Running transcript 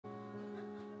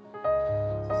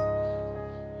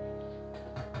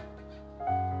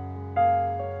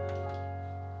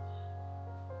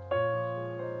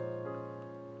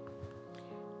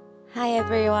Hi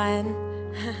everyone.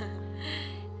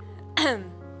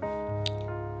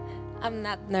 I'm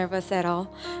not nervous at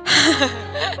all.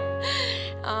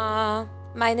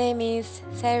 My name is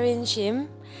Serin Shim.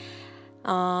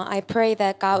 I pray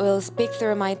that God will speak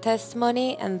through my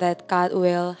testimony and that God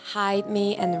will hide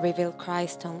me and reveal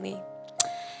Christ only.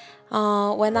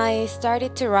 When I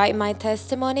started to write my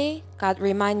testimony, God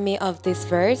reminded me of this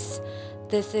verse.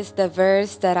 This is the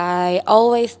verse that I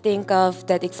always think of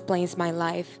that explains my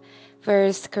life.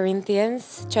 1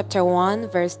 Corinthians chapter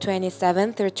 1, verse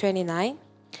 27 through 29.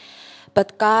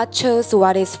 But God chose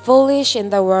what is foolish in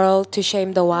the world to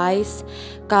shame the wise.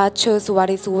 God chose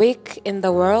what is weak in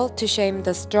the world to shame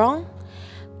the strong.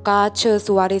 God chose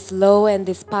what is low and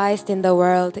despised in the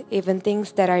world, even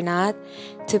things that are not,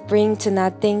 to bring to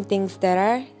nothing things that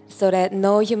are, so that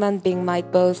no human being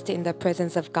might boast in the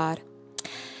presence of God.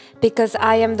 Because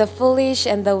I am the foolish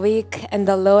and the weak and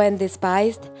the low and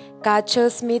despised, God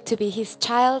chose me to be His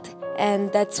child,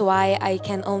 and that's why I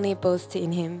can only boast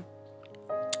in Him.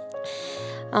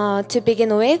 To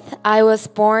begin with, I was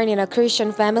born in a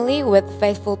Christian family with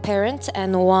faithful parents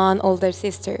and one older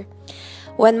sister.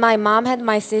 When my mom had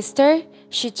my sister,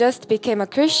 she just became a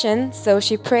Christian, so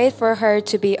she prayed for her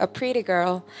to be a pretty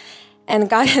girl. And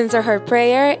God answered her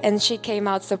prayer, and she came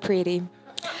out so pretty.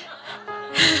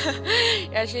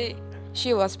 Yeah,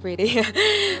 she was pretty.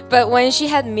 But when she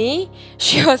had me,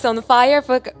 she was on fire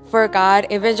for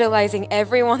God, evangelizing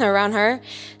everyone around her.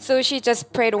 So she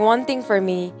just prayed one thing for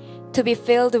me, to be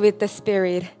filled with the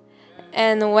Spirit.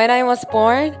 And when I was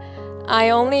born,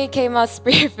 I only came out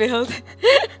Spirit-filled.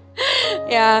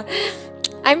 Yeah,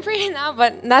 I'm pretty now,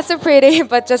 but not so pretty,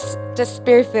 but just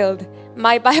Spirit-filled.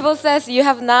 My Bible says you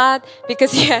have not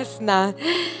because He has not.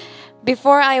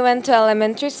 Before I went to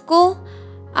elementary school,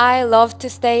 I loved to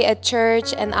stay at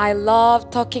church and I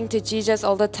loved talking to Jesus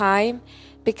all the time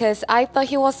because I thought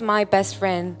He was my best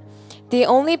friend. The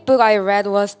only book I read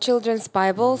was children's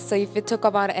Bible, so if you talk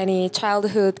about any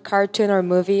childhood cartoon or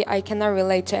movie, I cannot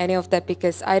relate to any of that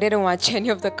because I didn't watch any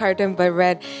of the cartoon but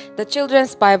read the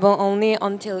children's Bible only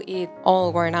until it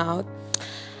all worn out.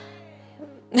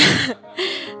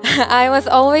 I was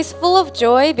always full of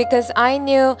joy because I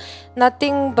knew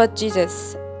nothing but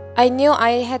Jesus. I knew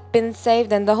I had been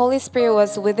saved and the Holy Spirit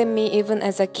was within me even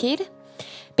as a kid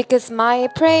because my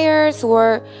prayers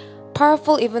were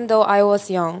powerful even though I was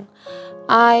young.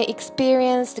 I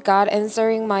experienced God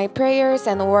answering my prayers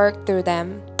and worked through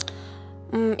them.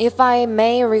 If I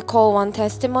may recall one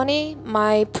testimony,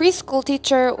 my preschool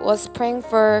teacher was praying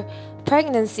for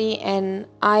pregnancy and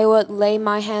I would lay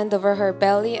my hand over her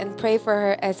belly and pray for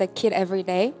her as a kid every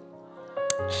day.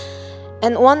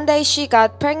 And one day she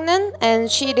got pregnant and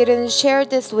she didn't share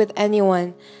this with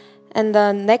anyone. And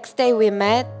the next day we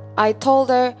met, I told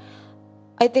her,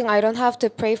 I think I don't have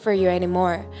to pray for you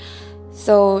anymore.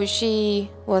 So she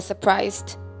was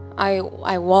surprised. I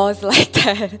was like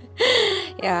that.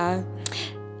 Yeah.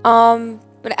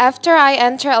 But after I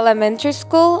entered elementary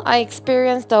school, I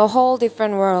experienced a whole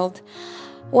different world.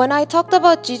 When I talked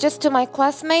about Jesus to my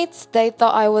classmates, they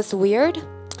thought I was weird.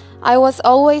 I was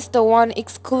always the one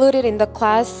excluded in the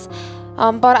class.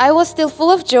 But I was still full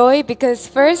of joy because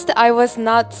first, I was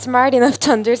not smart enough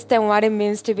to understand what it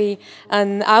means to be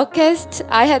an outcast.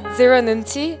 I had zero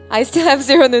nunchi. I still have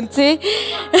zero nunchi.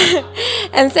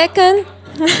 And second,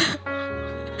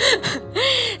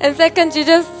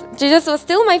 Jesus was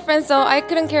still my friend, so I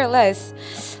couldn't care less.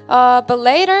 But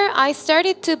later, I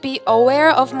started to be aware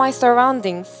of my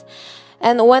surroundings.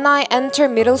 And when I entered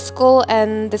middle school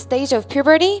and the stage of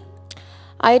puberty,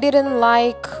 I didn't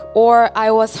like or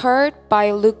I was hurt by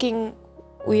looking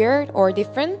weird or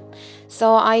different.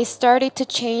 So I started to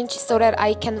change so that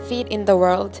I can fit in the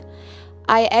world.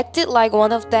 I acted like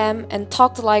one of them and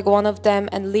talked like one of them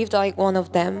and lived like one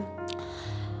of them.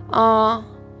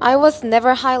 I was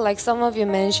never high like some of you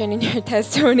mentioned in your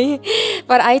testimony,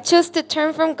 but I chose to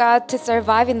turn from God to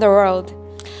survive in the world.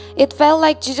 It felt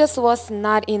like Jesus was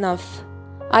not enough.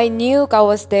 I knew God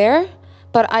was there,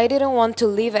 but I didn't want to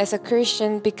live as a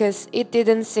Christian because it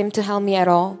didn't seem to help me at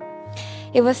all.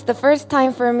 It was the first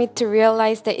time for me to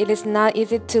realize that it is not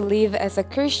easy to live as a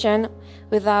Christian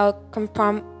without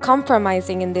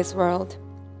compromising in this world.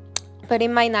 But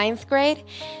in my 9th grade,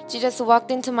 Jesus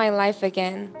walked into my life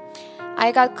again.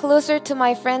 I got closer to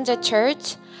my friends at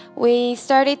church. We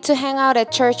started to hang out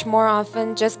at church more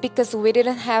often just because we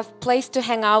didn't have place to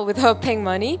hang out without paying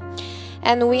money.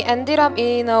 And we ended up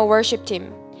in a worship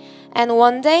team. And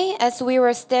one day, as we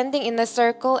were standing in a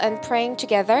circle and praying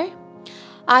together,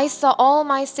 I saw all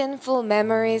my sinful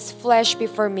memories flash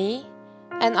before me,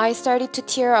 and I started to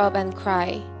tear up and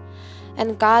cry.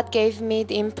 and God gave me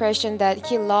the impression that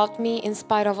He loved me in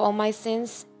spite of all my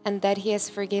sins and that He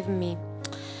has forgiven me.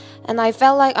 And I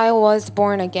felt like I was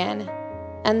born again.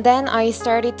 And then I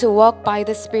started to walk by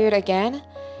the Spirit again,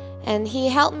 and He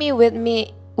helped me with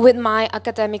my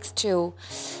academics too.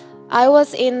 I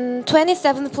was in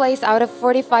 27th place out of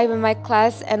 45 in my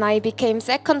class, and I became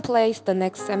second place the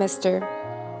next semester.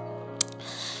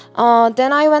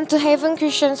 Then I went to Haven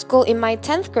Christian School in my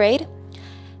 10th grade,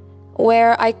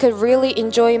 where I could really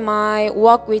enjoy my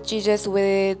walk with Jesus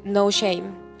with no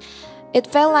shame. It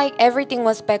felt like everything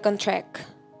was back on track.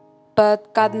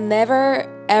 But God never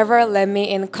ever let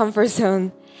me in comfort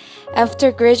zone.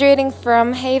 After graduating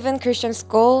from Haven Christian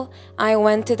School, I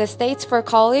went to the States for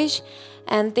college,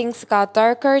 and things got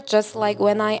darker just like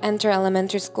when I entered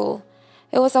elementary school.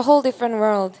 It was a whole different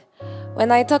world. When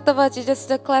I talked about Jesus to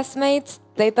the classmates,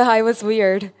 they thought I was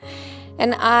weird.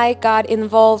 And I got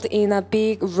involved in a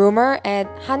big rumor at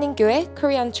Hana,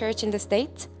 Korean church in the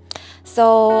States.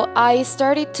 So I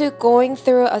started to going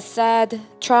through a sad,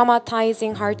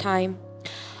 traumatizing hard time.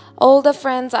 All the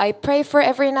friends I prayed for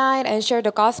every night and shared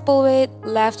the gospel with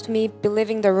left me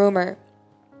believing the rumor.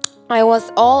 I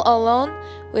was all alone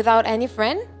without any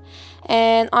friend,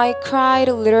 and I cried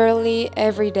literally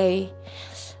every day.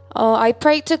 I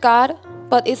prayed to God,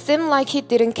 but it seemed like He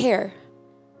didn't care.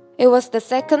 It was the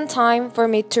second time for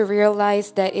me to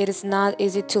realize that it is not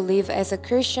easy to live as a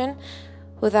Christian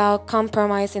without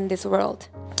compromise in this world.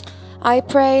 I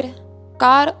prayed,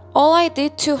 God, all I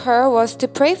did to her was to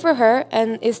pray for her,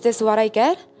 and is this what I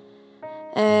get?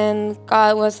 And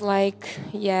God was like,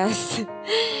 yes.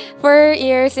 4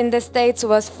 years in the States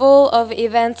was full of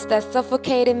events that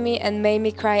suffocated me and made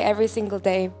me cry every single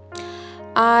day.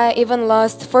 I even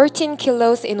lost 14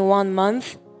 kilos in 1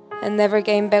 month and never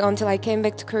gained back until I came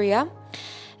back to Korea.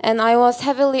 And I was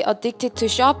heavily addicted to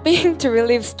shopping to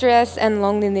relieve stress and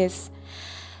loneliness.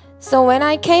 So when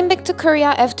I came back to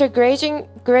Korea after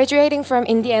graduating from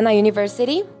Indiana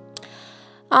University,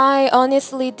 I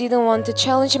honestly didn't want to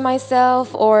challenge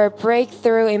myself or break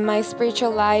through in my spiritual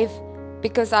life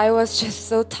because I was just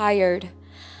so tired.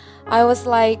 I was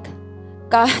like,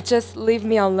 God, just leave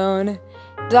me alone.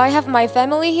 Do I have my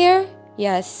family here?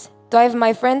 Yes. Do I have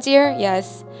my friends here?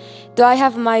 Yes. Do I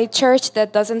have my church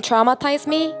that doesn't traumatize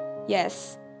me?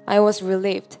 Yes. I was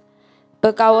relieved.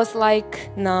 But God was like,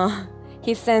 no.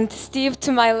 He sent Steve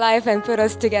to my life and put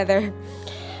us together.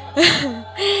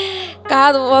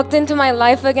 God walked into my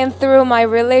life again through my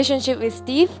relationship with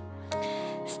Steve.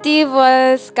 Steve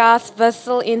was God's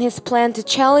vessel in His plan to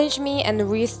challenge me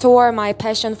and restore my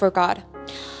passion for God.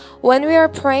 When we were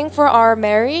praying for our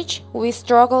marriage, we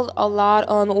struggled a lot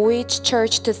on which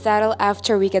church to settle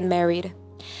after we get married.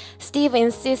 Steve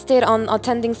insisted on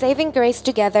attending Saving Grace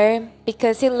together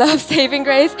because he loves Saving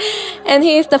Grace, and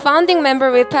he is the founding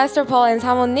member with Pastor Paul and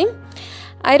Samonim.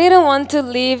 I didn't want to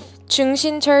leave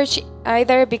Jungshin Church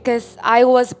either because I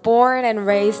was born and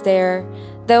raised there.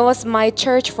 That was my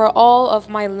church for all of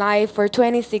my life for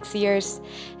 26 years.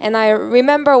 And I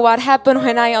remember what happened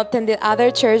when I attended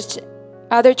other churches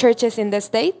in the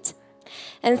States.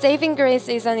 And Saving Grace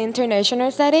is an international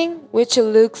setting which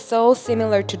looks so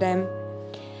similar to them.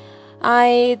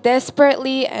 I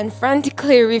desperately and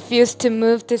frantically refused to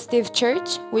move to Steve's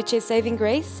church, which is Saving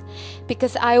Grace,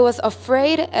 because I was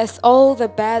afraid as all the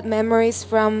bad memories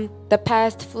from the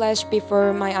past flashed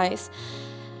before my eyes.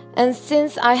 And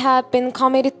since I had been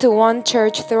committed to one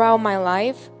church throughout my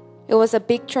life, it was a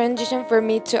big transition for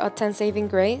me to attend Saving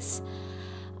Grace.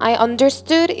 I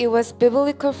understood it was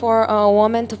biblical for a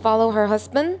woman to follow her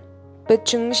husband, but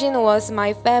Jungshin was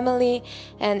my family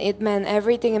and it meant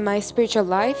everything in my spiritual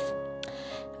life.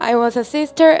 I was a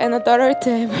sister and a daughter to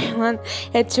everyone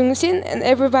at Jungshin, and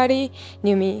everybody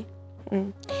knew me.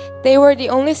 They were the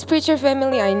only spiritual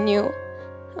family I knew.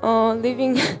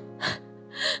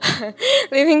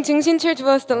 Leaving Jungshin Church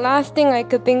was the last thing I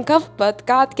could think of, but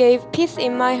God gave peace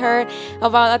in my heart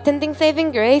about attending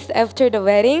Saving Grace after the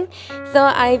wedding, so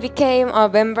I became a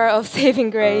member of Saving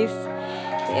Grace.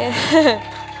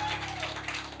 Yeah.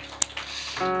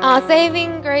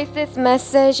 Saving Grace's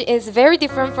message is very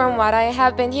different from what I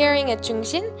have been hearing at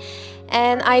Jungshin,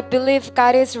 and I believe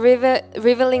God is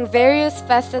revealing various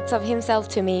facets of Himself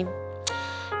to me.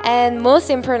 And most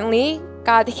importantly,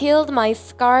 God healed my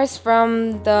scars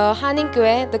from the Hana,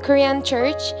 the Korean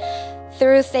church,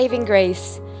 through Saving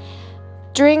Grace.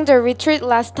 During the retreat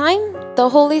last time, the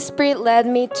Holy Spirit led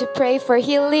me to pray for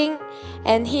healing,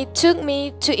 and He took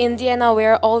me to Indiana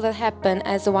where all that happened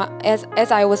as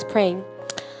I was praying.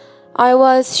 I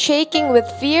was shaking with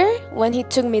fear when He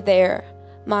took me there.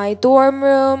 My dorm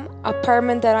room,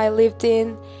 apartment that I lived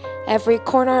in, every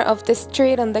corner of the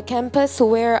street on the campus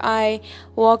where I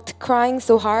walked crying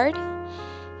so hard.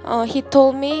 He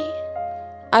told me,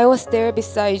 I was there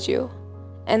beside you.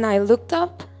 And I looked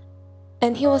up,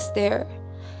 and he was there.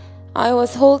 I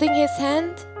was holding his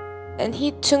hand, and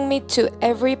he took me to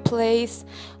every place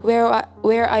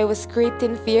where I was gripped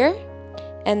in fear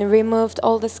and removed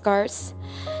all the scars.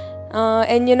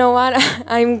 And you know what?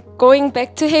 I'm going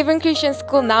back to Haven Christian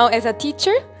School now as a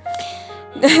teacher.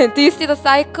 Do you see the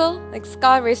cycle? Like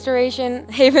scar restoration,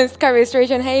 Haven, scar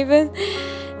restoration, Haven.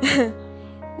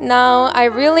 Now I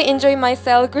really enjoy my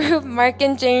cell group. Mark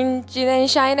and Jane, Jin and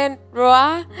Shine and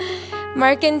Roa.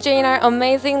 Mark and Jane are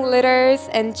amazing leaders,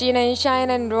 and Jin and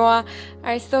Shine and Roa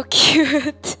are so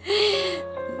cute.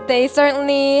 They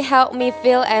certainly help me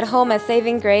feel at home at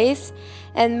Saving Grace.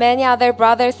 And many other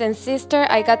brothers and sisters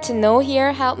I got to know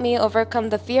here helped me overcome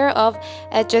the fear of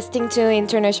adjusting to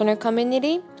international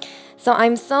community. So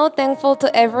I'm so thankful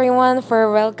to everyone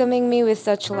for welcoming me with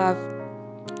such love.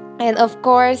 And of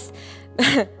course,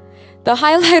 the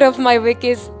highlight of my week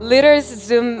is leaders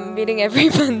Zoom meeting every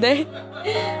Monday.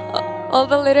 All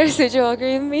the leaders, would you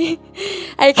agree with me?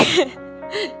 I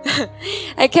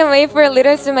can't wait for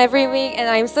leaders Zoom every week, and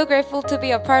I'm so grateful to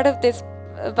be a part of this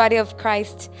body of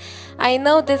Christ. I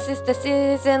know this is the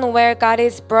season where God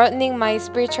is broadening my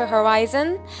spiritual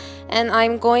horizon, and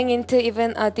I'm going into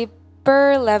even a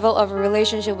deeper level of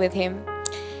relationship with Him.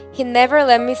 He never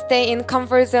let me stay in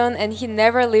comfort zone, and He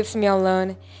never leaves me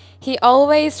alone. He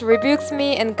always rebukes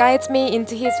me and guides me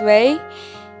into His way.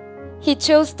 He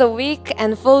chose the weak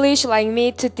and foolish like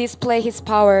me to display His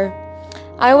power.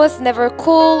 I was never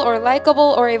cool or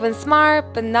likable or even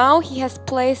smart, but now He has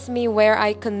placed me where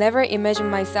I could never imagine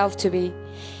myself to be.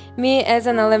 Me as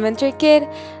an elementary kid,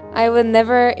 I would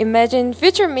never imagine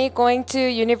future me going to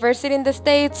university in the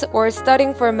States or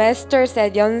studying for masters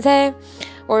at Yonsei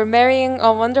or marrying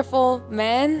a wonderful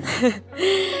man.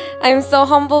 I'm so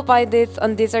humbled by this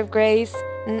undeserved grace,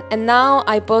 and now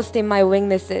I boast in my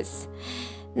weaknesses.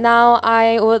 Now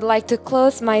I would like to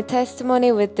close my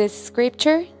testimony with this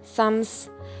scripture, Psalms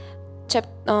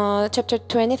chapter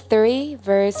 23,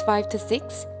 verse 5 to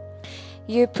 6.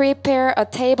 You prepare a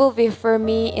table before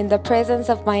me in the presence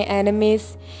of my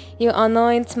enemies. You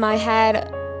anoint my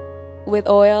head with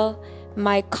oil.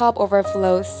 My cup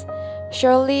overflows.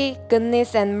 Surely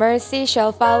goodness and mercy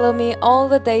shall follow me all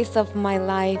the days of my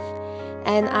life,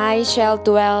 and I shall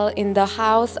dwell in the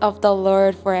house of the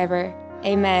Lord forever.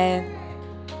 Amen.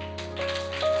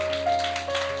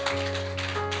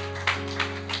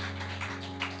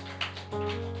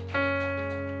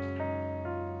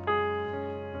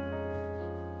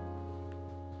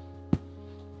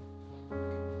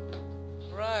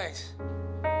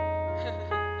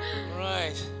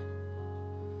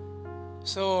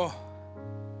 So,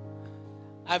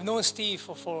 I've known Steve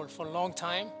for a long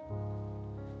time,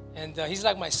 and he's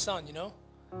like my son, you know.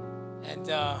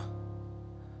 And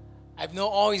I've known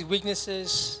all his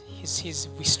weaknesses, his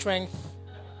strength.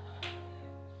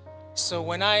 So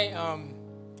when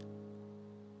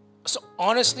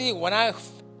honestly, when I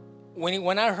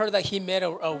heard that he met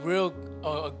a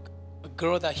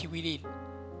girl that he really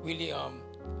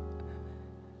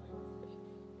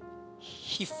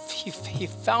he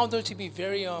found her to be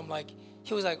very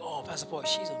he was like, oh, Pastor Paul,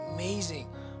 she's amazing.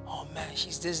 Oh man,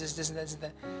 she's this and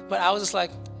that. But I was just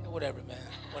like, whatever, man,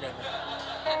 whatever.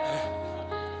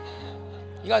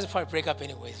 You guys will probably break up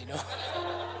anyways, you know.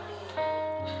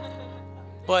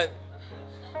 But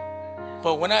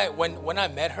when I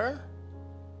met her,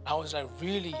 I was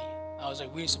really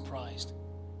surprised.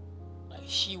 Like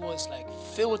she was like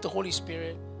filled with the Holy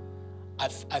Spirit. I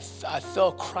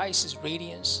felt Christ's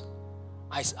radiance.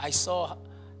 I saw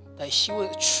that she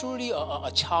was truly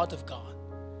a child of God,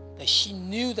 that she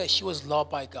knew that she was loved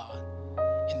by God,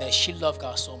 and that she loved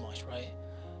God so much, right?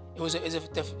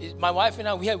 My wife and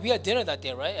I, we had dinner that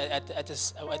day, right?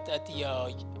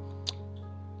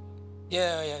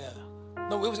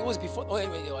 No, it was before. Oh,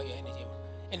 anyway,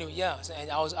 yeah.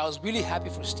 And I was really happy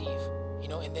for Steve, you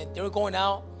know. And then they were going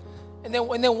out, and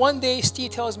then one day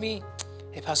Steve tells me,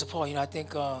 "Hey, Pastor Paul, you know, I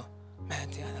think, man,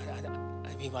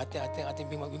 I think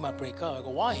we might break up." I go,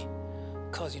 "Why?"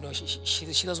 Because, you know, she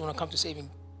doesn't want to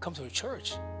come to her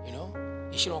church, you know.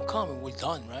 If she don't come, and we're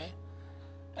done, right?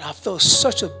 And I felt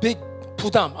such a big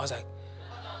budam. I was like,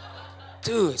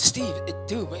 "Dude, Steve,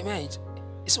 man,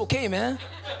 it's okay, man."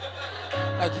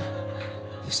 Like,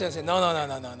 he said, "No.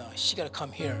 She gotta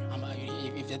come here.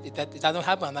 If that don't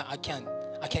happen, I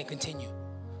can't continue."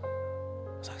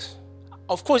 I was like,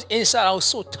 of course, inside I was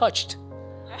so touched,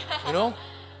 you know,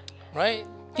 right?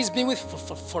 He's been with me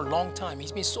for a long time.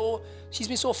 She's been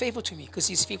so faithful to me because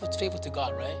he's faithful to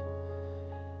God, right?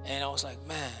 And I was like,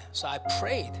 man. So I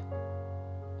prayed.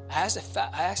 I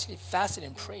actually fasted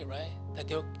and prayed, right? That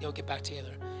they'll get back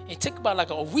together. And it took about like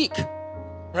a week,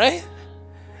 right?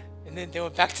 And then they were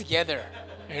back together,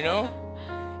 you know?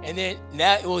 And then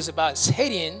now it was about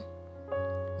Serin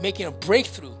making a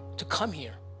breakthrough to come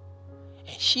here.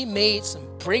 And she made some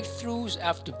breakthroughs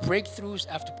after breakthroughs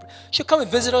after. She'll come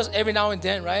and visit us every now and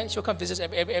then, right? She'll come visit us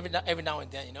every now and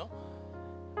then, you know?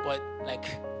 But like,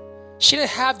 she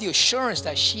didn't have the assurance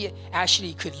that she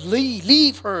actually could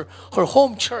leave her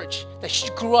home church that she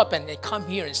grew up in and come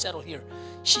here and settle here.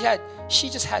 She had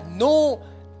no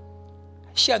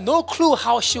clue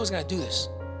how she was gonna do this.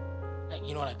 Like,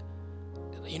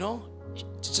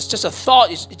 just a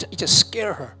thought, it just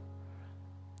scared her.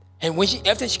 And when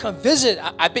after she come visit,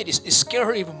 I bet it scared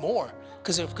her even more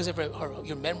because of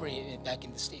your memory back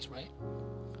in the States, right?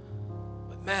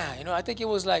 But man, I think it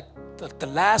was like the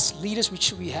last leaders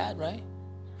retreat we had, right?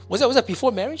 Was that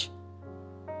before marriage?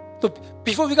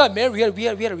 Before we got married, we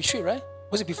had a retreat, right?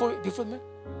 Was it before marriage?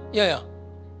 Yeah.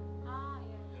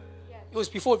 It was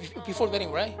before the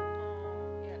wedding, right?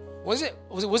 Was it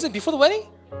before the wedding?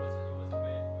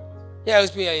 Yeah, it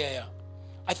was. Yeah.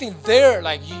 I think there,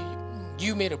 like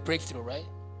you made a breakthrough, right?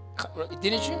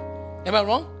 Didn't you? Am I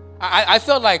wrong? I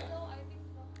felt like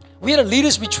we had a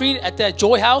leaders retreat at that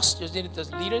Joy House. The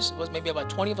leaders, it was maybe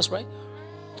about 20 of us, right?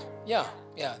 Yeah.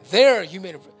 There you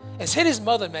made a. And Serin's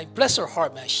mother, man, bless her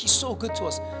heart, man. She's so good to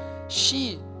us.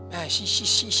 She's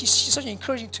such an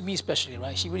encouraging to me, especially,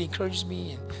 right? She really encourages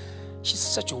me, and she's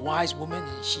such a wise woman.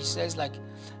 And she says, like,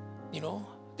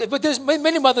 but there's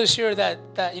many mothers here that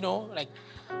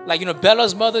like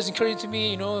Bella's mother is encouraging to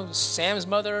me. Sam's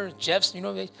mother, Jeff's,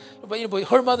 but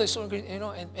her mother is so encouraging,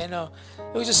 and it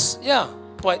was just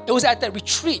But it was at that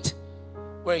retreat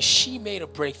where she made a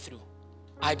breakthrough,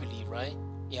 I believe, right?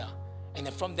 Yeah. And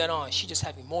then from then on, she just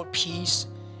having more peace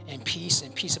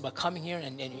about coming here.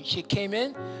 And she came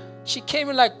in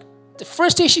like the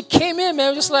first day she came in, man,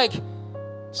 it was just like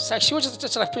she was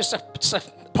just like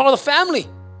part of the family.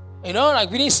 Like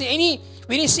we didn't see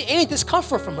any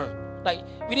discomfort from her. Like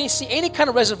we didn't see any kind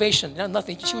of reservation,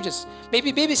 nothing. She was just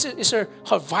maybe it's her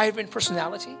vibrant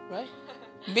personality, right?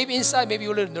 Maybe inside, maybe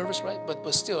you're a little nervous, right?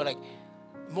 But still, like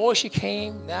more she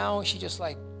came, now she just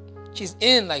like she's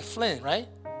in like Flynn, right?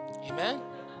 Amen.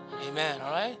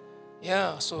 All right.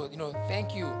 Yeah. So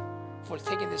thank you for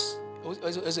taking this. It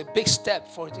was a big step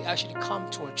for her to actually come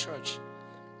to our church,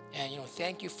 and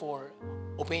thank you for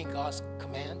obeying God's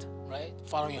command, right?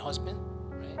 Following your husband,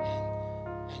 right?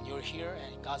 And you're here,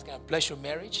 and God's gonna bless your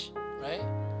marriage, right?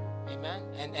 Amen.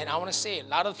 And I want to say, a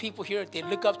lot of people here, they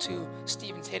look up to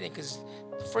Steve and Serin because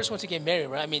the first one to get married,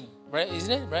 right? I mean, right?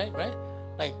 Isn't it? Right?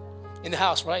 Like in the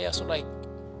house, right? Yeah. So like,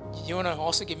 you want to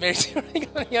also get married too,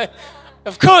 right? Yeah.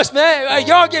 Of course, man.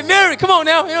 Y'all get married. Come on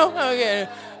now.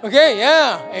 Okay.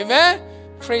 Yeah. Amen.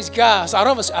 Praise God. So I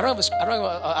don't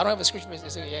have a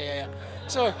scripture. Yeah.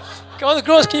 So all the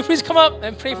girls, can you please come up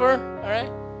and pray for her? All right.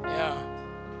 Yeah.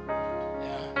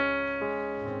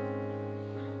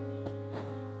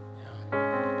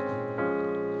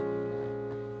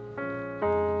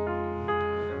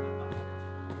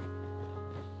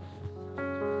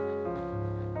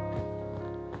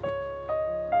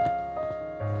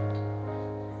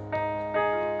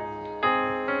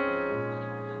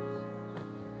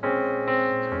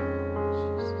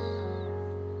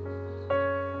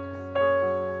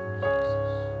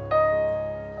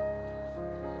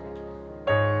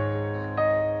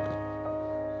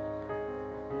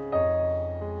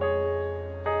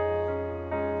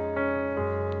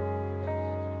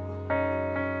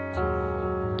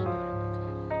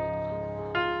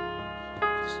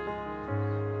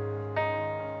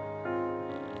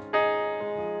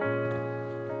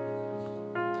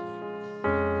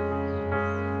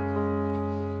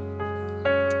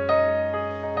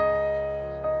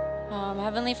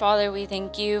 Heavenly Father, we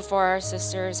thank you for our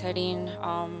sister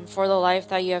Serin, for the life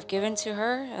that you have given to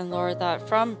her. And Lord, that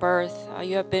from birth,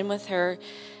 you have been with her.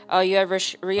 You have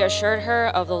reassured her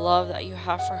of the love that you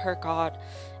have for her, God.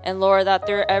 And Lord, that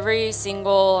through every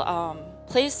single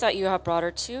place that you have brought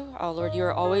her to, Lord, you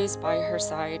are always by her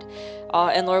side.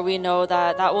 And Lord, we know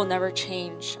that that will never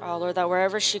change. Lord, that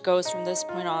wherever she goes from this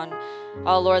point on,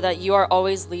 Lord, that you are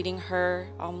always leading her.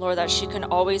 Lord, that she can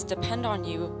always depend on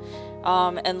you.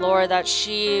 And Lord, that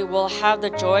she will have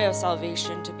the joy of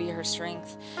salvation to be her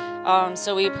strength.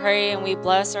 So we pray and we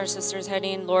bless our sister's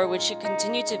heading. Lord, would she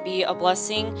continue to be a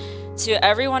blessing to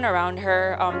everyone around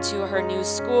her, to her new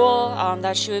school,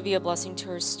 that she would be a blessing to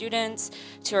her students,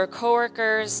 to her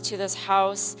coworkers, to this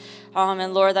house.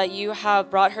 And Lord, that you have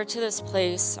brought her to this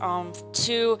place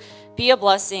to be a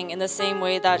blessing in the same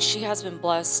way that she has been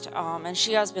blessed and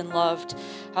she has been loved.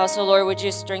 So Lord, would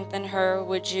you strengthen her?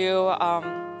 Would you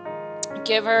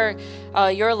give her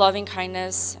your loving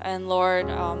kindness, and Lord,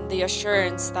 the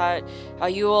assurance that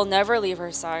you will never leave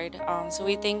her side. So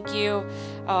we thank you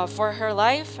for her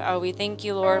life. We thank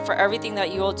you, Lord, for everything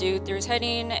that you will do through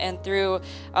Serin and through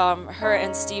her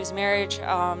and Steve's marriage.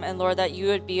 And Lord, that you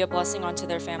would be a blessing onto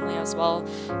their family as well.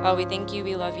 We thank you.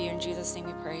 We love you. In Jesus' name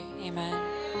we pray.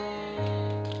 Amen.